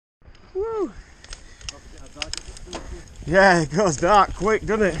Woo. Yeah, it goes dark quick,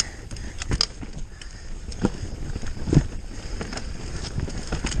 doesn't it?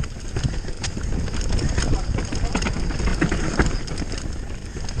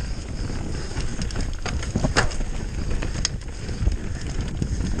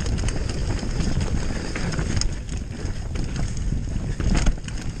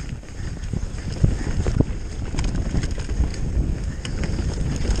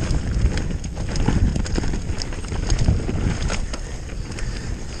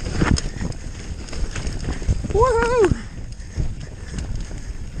 Woohoo!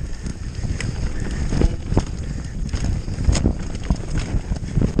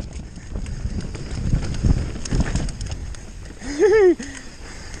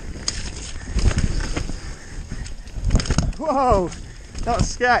 Whoa, that was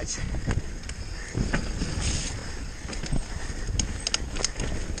sketch.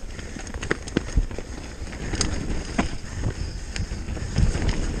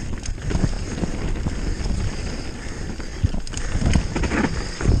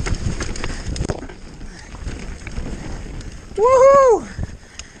 Woohoo!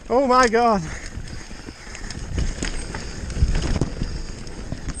 Oh my God.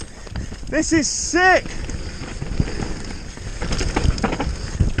 This is sick.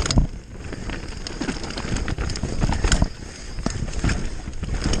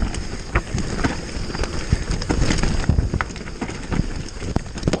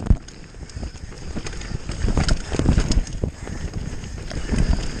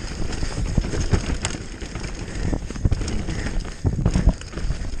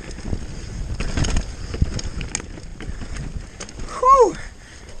 Whew.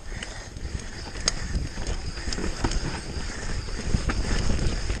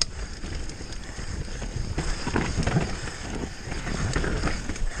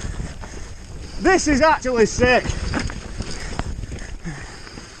 This is actually sick.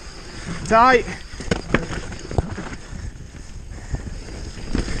 Tight.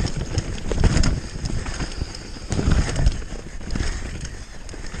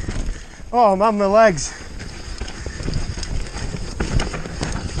 Oh man, my legs.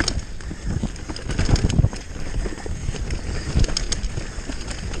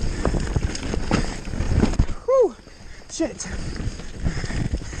 Whew. Shit.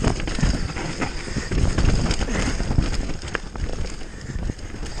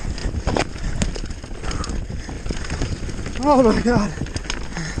 Oh my God.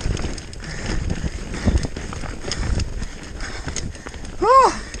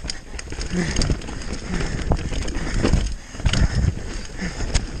 Ah.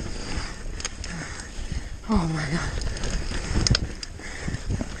 Oh my God.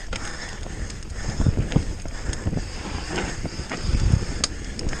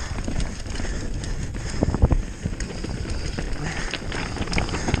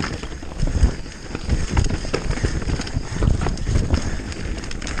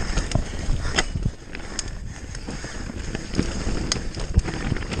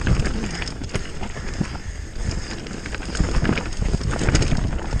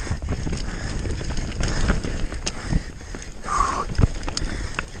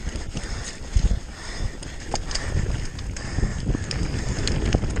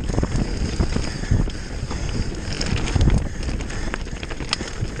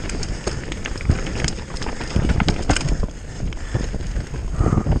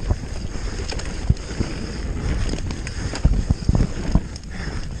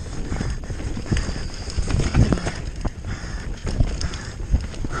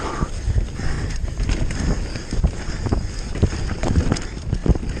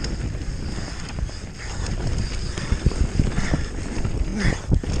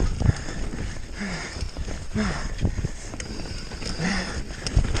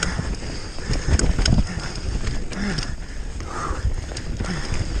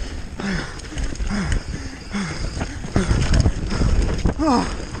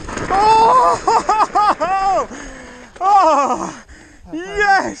 Oh,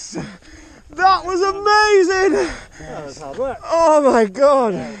 yes! That was amazing! That was hard work. Oh my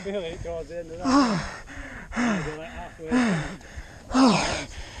God! I feel it towards the end of that. Maybe like halfway.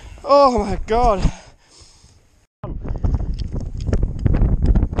 Oh my God!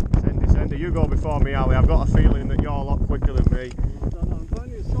 Sender, you go before me, Ali. I've got a feeling that you're a lot quicker than me. I'm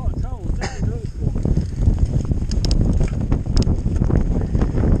finding a sort of towel. Take the notes for.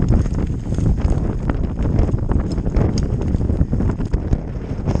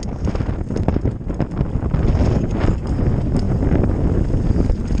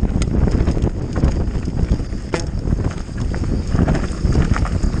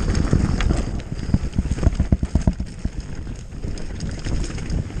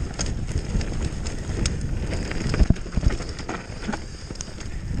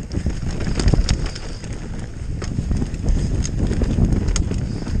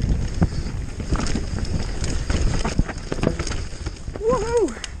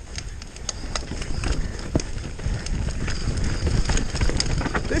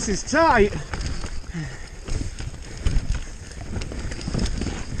 is tight.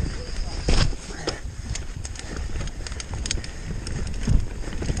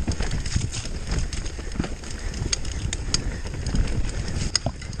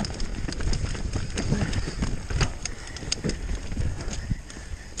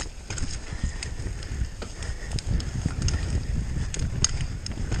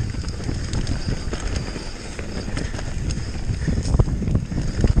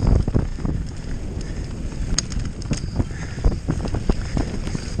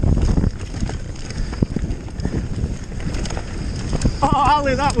 Oh,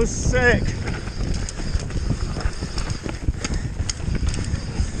 Ali, that was sick.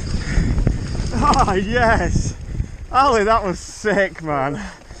 Oh, yes. Ali, that was sick, man.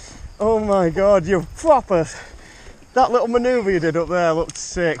 Oh my God, you proper. That little manoeuvre you did up there looked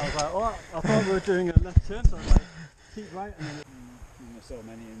sick. I was like, oh, I thought we were doing a left turn, so I was like, keep right, and then there's so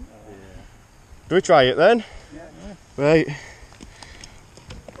many in. Do we try it then? Yeah. Right.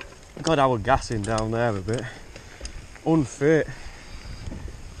 God, I was gassing down there a bit. Unfit.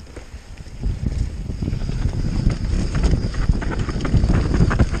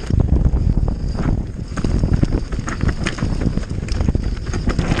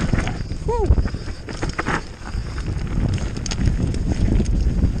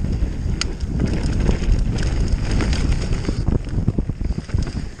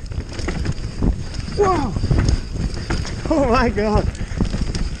 Whoa! Oh my God!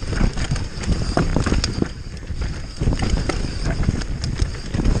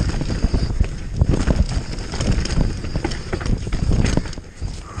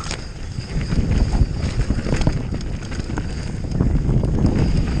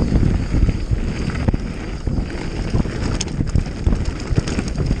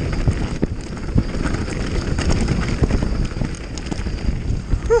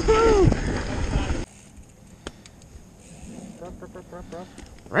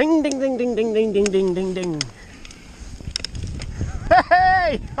 Ring ding ding ding ding ding ding ding ding ding.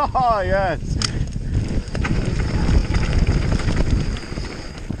 Hey! Oh yes!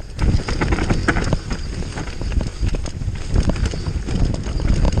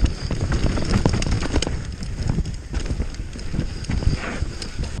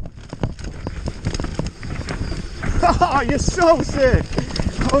 Oh, you're so sick!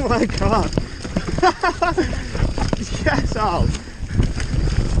 Oh my God! Yes, Al!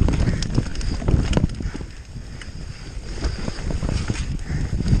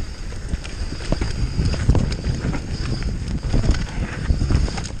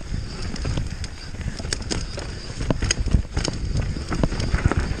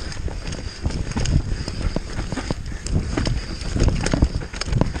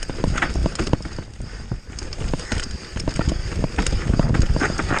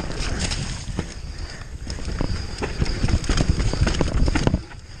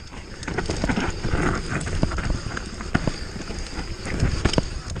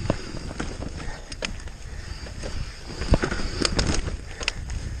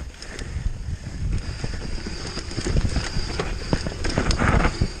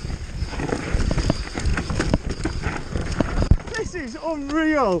 This is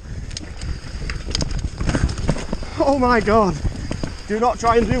unreal! Oh my God! Do not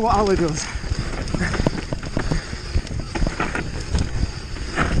try and do what Ali does.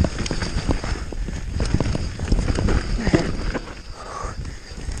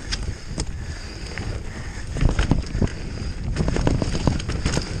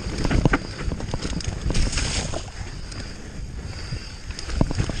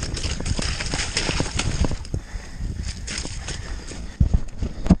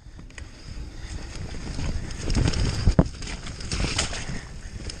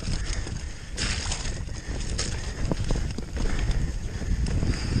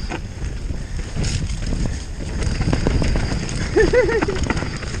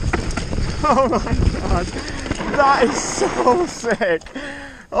 Oh my God, that is so sick.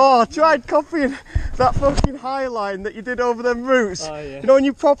 Oh, I tried copying that fucking high line that you did over them routes. Oh, yeah. You know when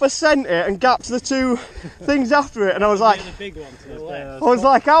you proper sent it and gapped the two things after it, and I was like, The big one to the left. I was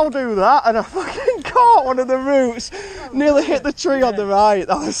like, I'll do that, and I fucking caught one of the roots, nearly hit the tree on the right.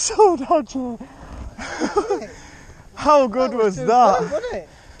 That was so dodgy. How good was that? Wasn't it?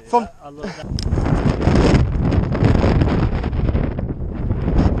 From I love that.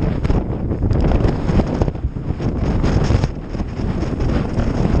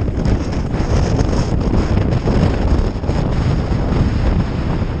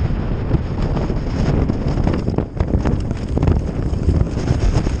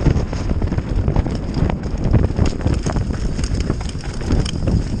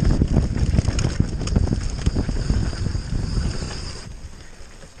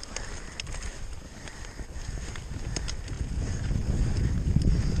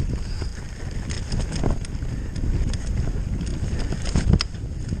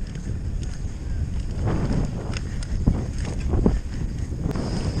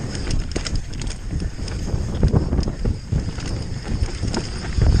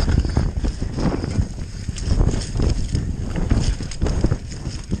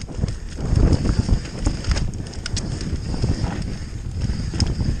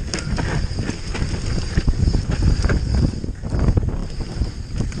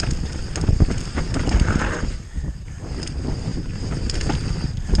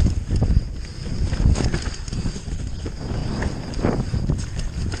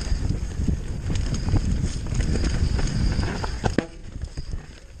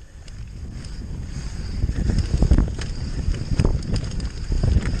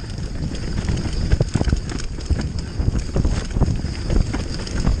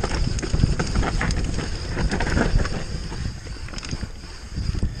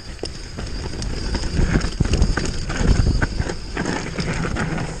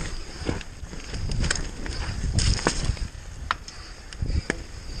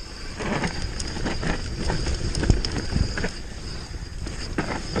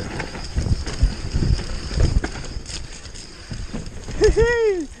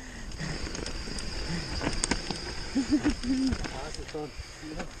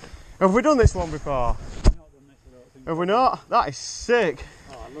 Have we done this one before? We've not done this, I don't think. Have we not? That is sick.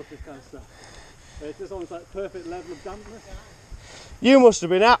 Oh, I love this kind of stuff. It's just almost like perfect level of dampness. You must have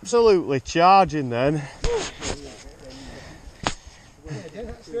been absolutely charging then.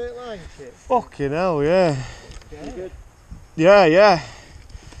 Straight line shit. Fucking hell, yeah. You good? Yeah, yeah.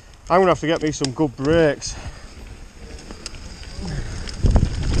 I'm gonna have to get me some good brakes.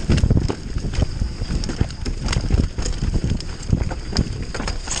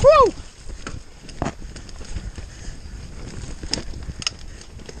 Woo!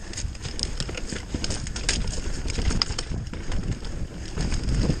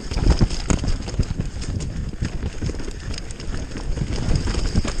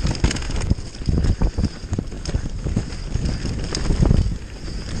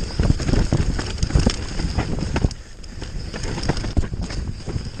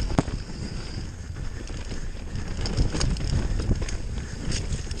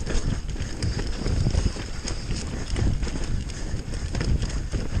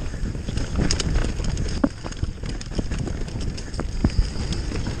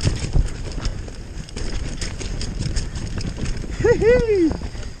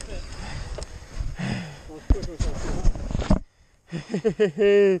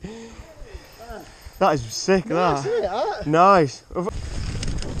 That is sick, Nice, that. isn't it, that? Nice.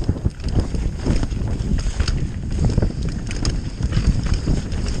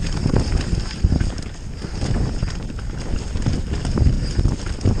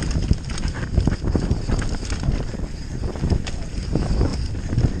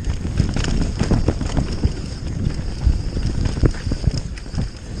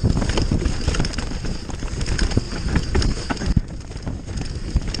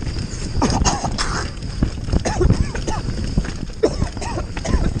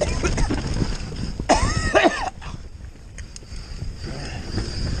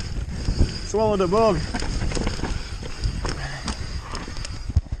 Swallowed a bug.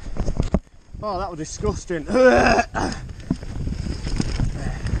 Oh, that was disgusting.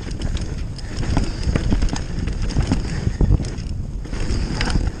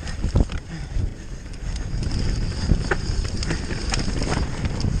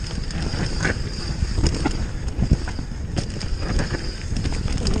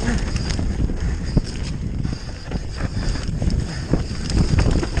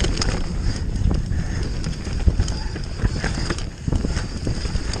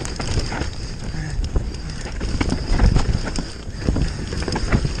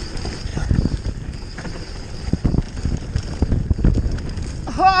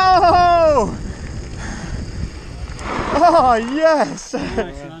 Oh! Oh yes!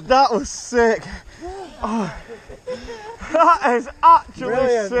 Nice, That was sick. Oh, that is actually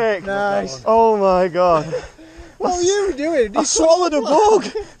Brilliant. sick. Nice. Oh my god. What were you doing? I swallowed a bug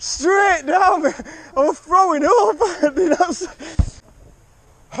straight down. I was throwing up. And then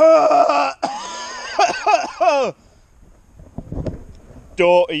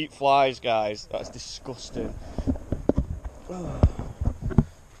don't eat flies, guys. That's disgusting.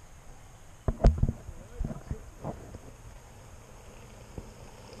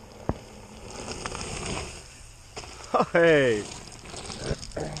 Hey.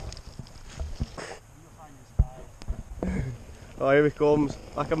 Oh, here he comes,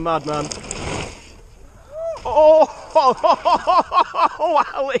 like a madman. Oh,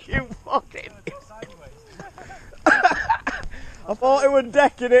 Wally, you fucking. I thought he was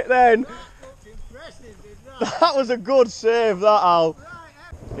decking it then. That was a good save, that Al.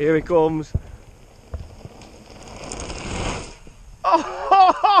 Here he comes.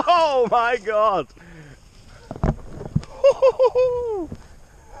 Oh my god.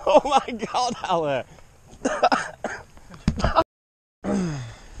 Oh my god, Ali.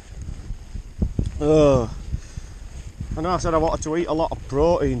 Oh. I know I said I wanted to eat a lot of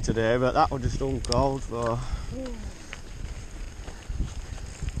protein today, but that was just uncalled for.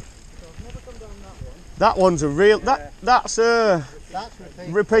 That one's a real. That's a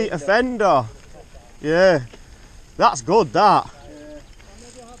repeat offender. Yeah, that's good. That.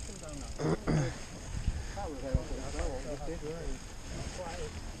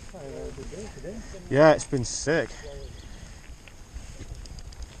 Yeah, it's been sick.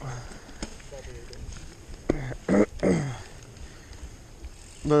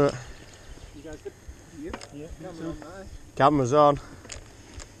 But You guys good? Yeah. camera's on.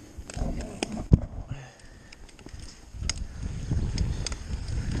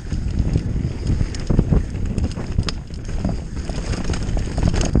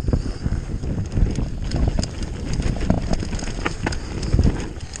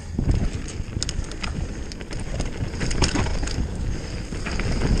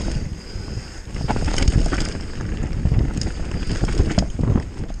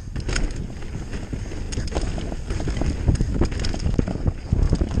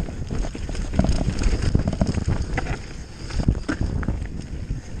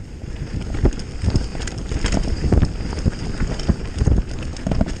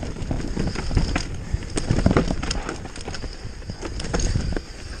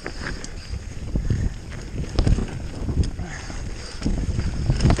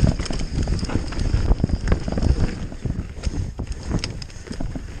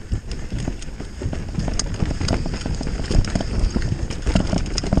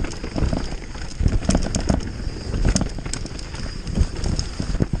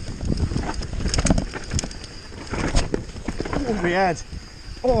 Oh, my head.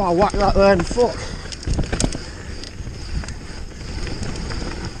 Oh, I whacked that then. Fuck.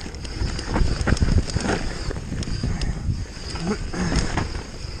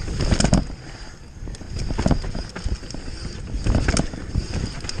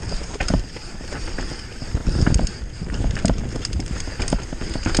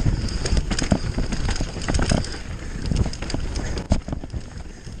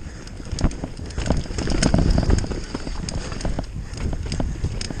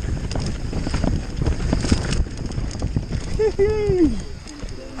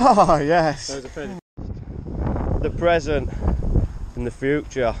 Oh yes. The present and the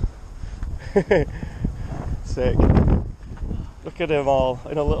future. Sick. Look at them all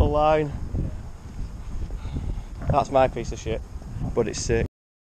in a little line. That's my piece of shit, but it's sick.